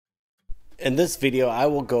In this video, I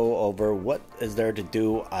will go over what is there to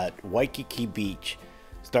do at Waikiki Beach.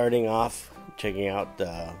 Starting off, checking out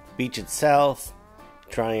the beach itself,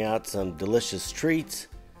 trying out some delicious treats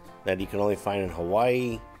that you can only find in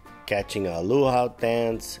Hawaii, catching a luau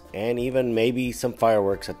dance, and even maybe some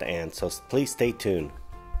fireworks at the end, so please stay tuned.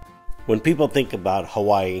 When people think about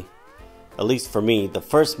Hawaii, at least for me, the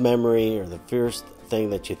first memory or the first thing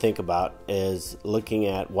that you think about is looking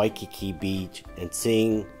at Waikiki Beach and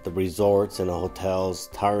seeing the resorts and the hotels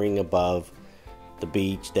towering above the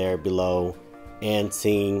beach there below, and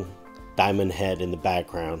seeing Diamond Head in the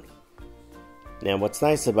background. Now, what's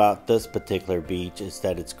nice about this particular beach is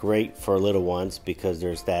that it's great for little ones because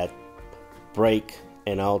there's that break,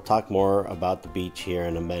 and I'll talk more about the beach here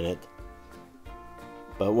in a minute.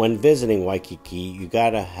 But when visiting Waikiki, you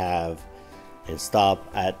gotta have and stop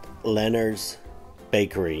at Leonard's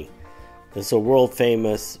Bakery. This is a world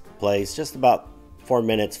famous place just about 4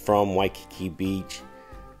 minutes from Waikiki Beach.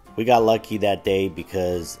 We got lucky that day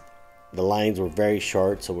because the lines were very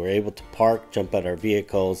short, so we were able to park, jump out our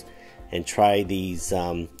vehicles, and try these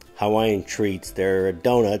Hawaiian treats. They're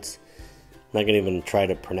donuts. I'm not gonna even try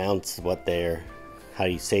to pronounce how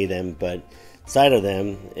you say them, but inside of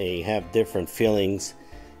them they have different fillings,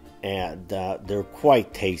 and they're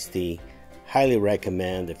quite tasty. Highly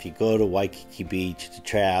recommend if you go to Waikiki Beach to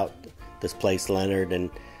try out this place, Leonard, and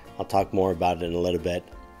I'll talk more about it in a little bit.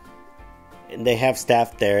 And they have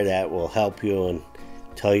staff there that will help you and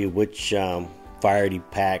tell you which variety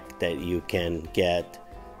pack that you can get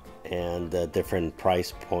and the different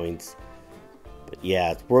price points. But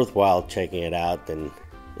yeah, it's worthwhile checking it out and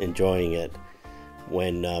enjoying it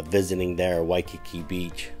when visiting there, Waikiki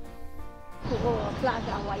Beach.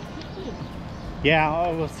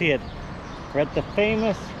 Yeah, we'll see it. We're at the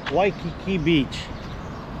famous Waikiki Beach,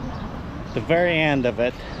 the very end of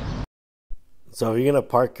it. So if you're gonna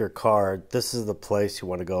park your car, this is the place you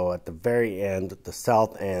want to go, at the very end, the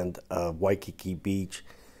south end of Waikiki Beach.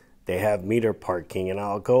 They have meter parking, and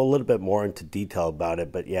I'll go a little bit more into detail about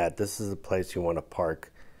it, but yeah, this is the place you want to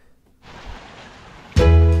park.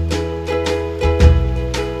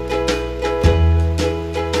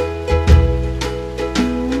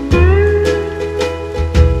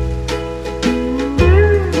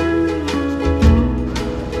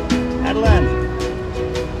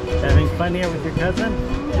 Fun here with your cousin?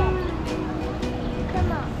 Yeah.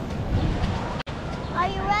 Come on. Are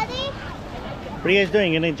you ready? What are you guys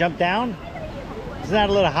doing? You gonna jump down? Isn't that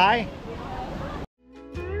a little high?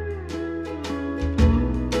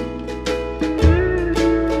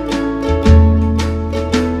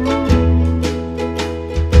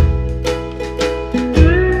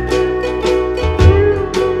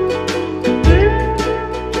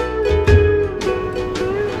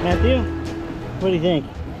 Matthew, what do you think?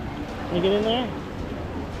 Can you get in there?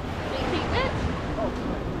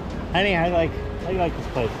 Honey, how do you like this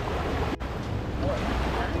place?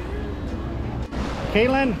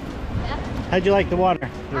 Caitlin? Yeah? How'd you like the water?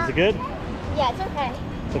 Was it good? Yeah, it's okay.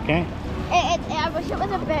 It's okay? I wish it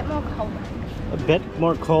was a bit more cold. A bit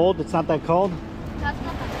more cold? It's not that cold? No, it's not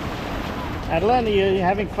that cold. Adeline, are you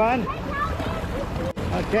having fun?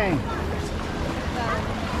 Okay.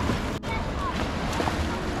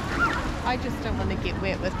 I just don't want to get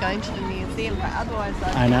wet with going to the museum, but otherwise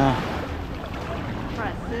I know.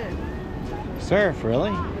 Try surf. Surf,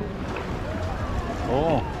 really?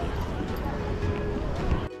 Oh.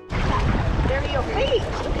 There are your feet.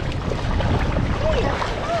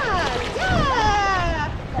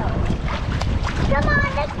 Come on,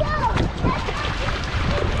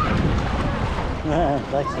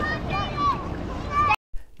 let's go!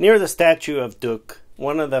 Near the statue of Duke,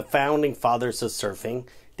 one of the founding fathers of surfing,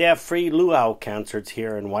 they have free luau concerts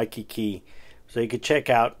here in Waikiki, so you can check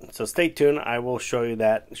out. So stay tuned, I will show you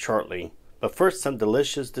that shortly. But first, some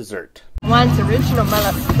delicious dessert. Mine's original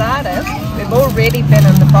malasadas. We've already been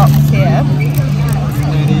in the box here,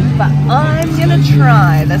 but I'm gonna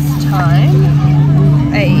try this time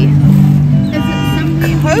a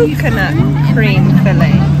coconut cream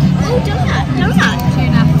filling. Oh, donut.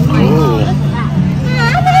 Ooh.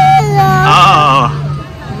 Oh.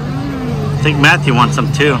 I think Matthew wants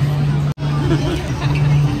some too.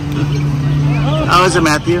 How is it,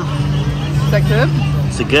 Matthew? Is that good?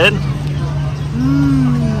 Is it good?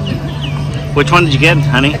 Which one did you get,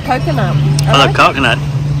 honey? The coconut. Oh, the coconut.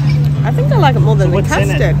 I think I like it more than the What's in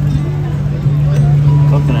custard. it?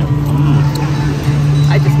 Coconut.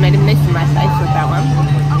 I just made a mess in my face with that one.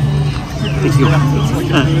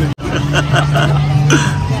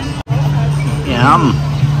 Yum.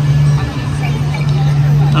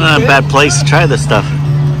 Not a bad place to try this stuff.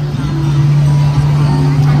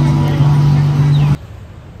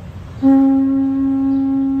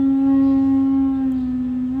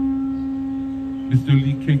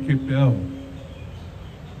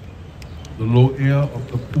 of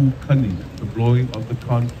the pukani, the blowing of the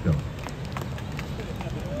conch shell.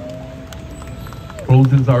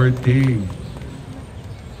 Closes our day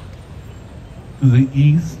to the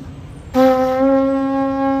east, to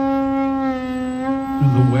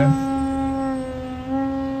the west,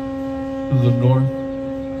 to the north,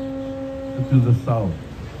 and to the south.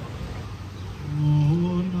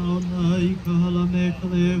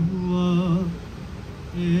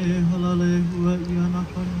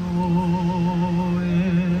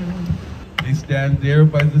 They stand there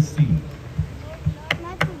by the sea.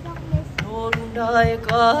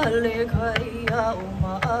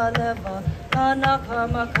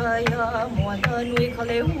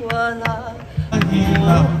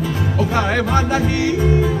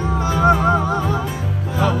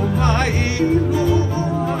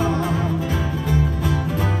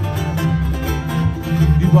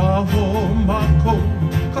 Iwaho mako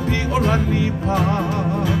kapi orani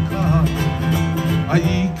paka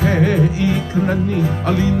aike ikanani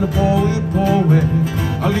alina poe poe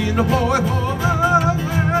alina poe poe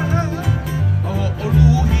o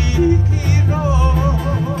oluhi kino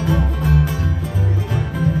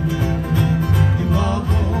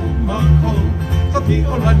Iwaho mako kapi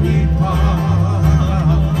orani paka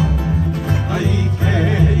aike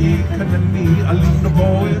ikanani alina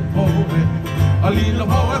poe poe Alina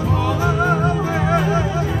poe poe,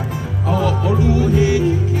 o oluhi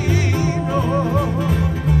kino.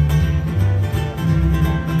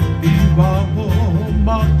 Iwaho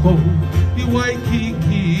mako, I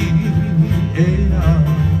Waikiki ea.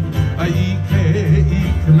 Aike I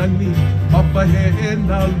kanani, papa he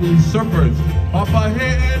nalu surfers, papa he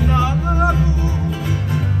nalu,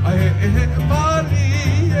 ahe he mali.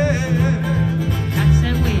 That's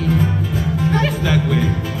that way. That's that way.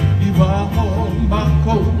 Iwaho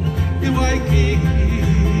mako, I Waikiki ea.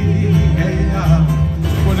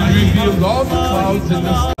 For it reveals all the clouds in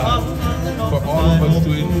the sky for all of us to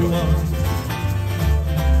enjoy.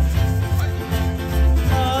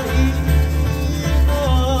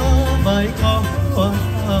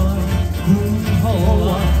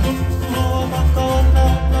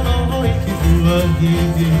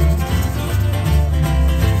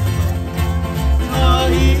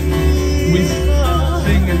 We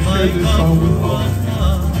sing and share this song with all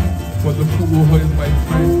for the Pu'uho is my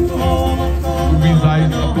friend who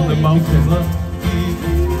resides up in the mountain.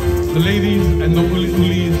 The ladies and the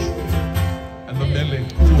ulis and the mele.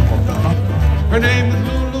 Her name is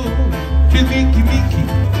Lulu Kiniki.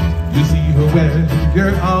 You see her when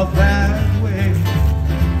you're out that way.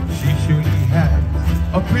 She surely has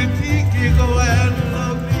a pretty giggle and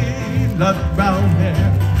lovely nut brown hair.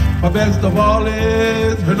 But best of all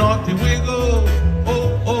is her naughty wiggle.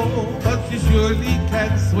 Oh, but she surely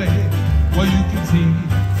can sway. Well, you can see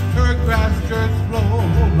her grass skirts flow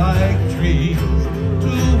like trees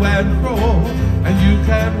to and fro, and you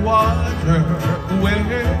can watch her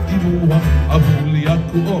where Imua Ahuli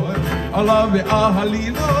Akuoi Alave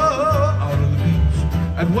Ahalino out of the beach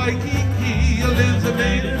at Waikiki lives a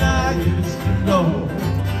maiden I used to know.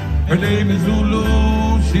 Her name is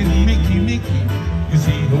Lulu, she's Mickey. You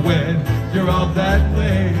see her when you're out that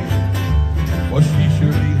way. Well, she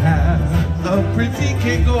surely has a pretty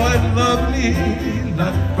kingo and lovely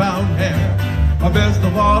nut brown hair. But best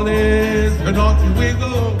of all is her naughty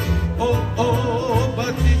wiggle. Oh,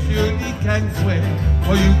 but she surely can sway.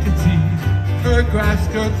 Well, you can see her grass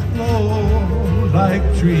skirts flow like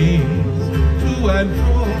trees to and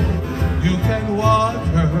fro. You can watch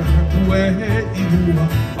her where Inua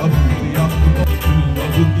Ahuki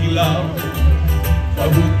Ahuki love.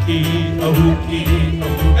 Ahuki.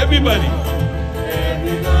 Everybody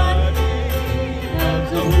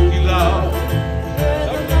loves Ahuki love.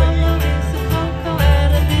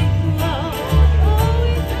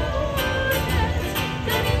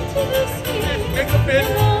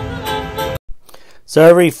 So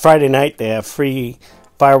every Friday night they have free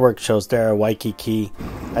fireworks shows there at Waikiki.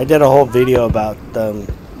 I did a whole video about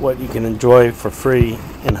what you can enjoy for free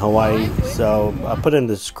in Hawaii, so I'll put in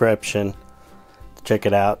the description to check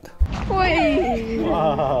it out. Wait.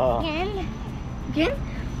 Wow. Again?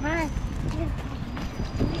 Right.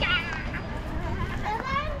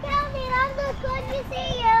 I'm good to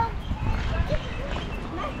see you.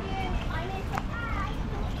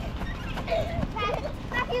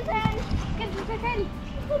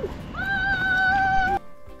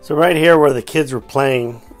 So right here where the kids were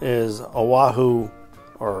playing is Oahu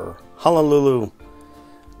or Honolulu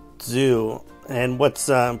Zoo. And what's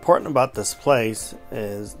important about this place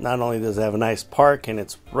is not only does it have a nice park and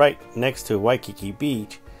it's right next to Waikiki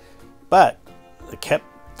Beach, but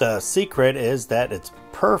the secret is that it's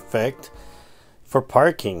perfect for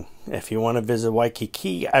parking. If you want to visit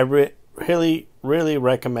Waikiki, I really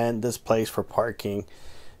recommend this place for parking.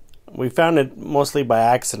 We found it mostly by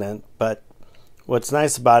accident, but what's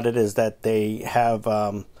nice about it is that they have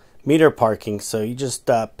meter parking, so you just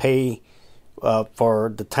pay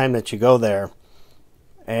for the time that you go there.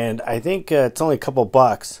 And I think it's only a couple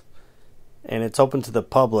bucks, and it's open to the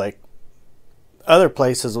public. Other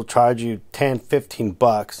places will charge you 10-15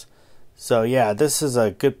 bucks. So yeah, this is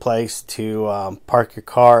a good place to park your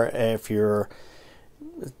car if you're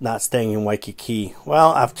not staying in Waikiki.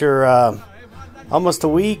 Well, after almost a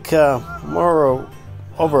week,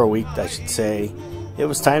 over a week I should say, it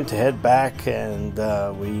was time to head back, and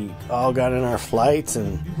we all got in our flights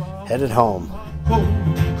and headed home.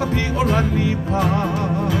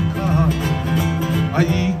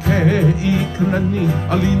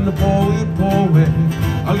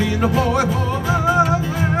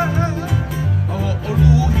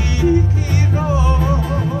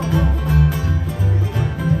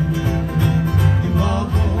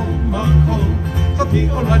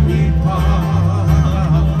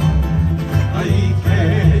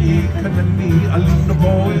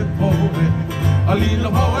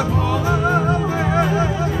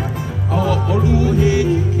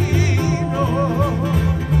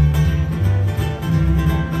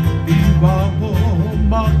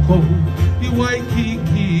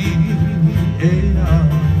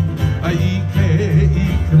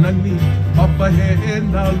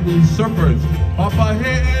 Surfers, Papa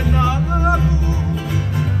he na lu,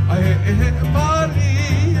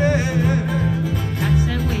 Bali, that's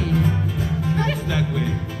that way. That's that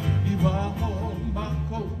way.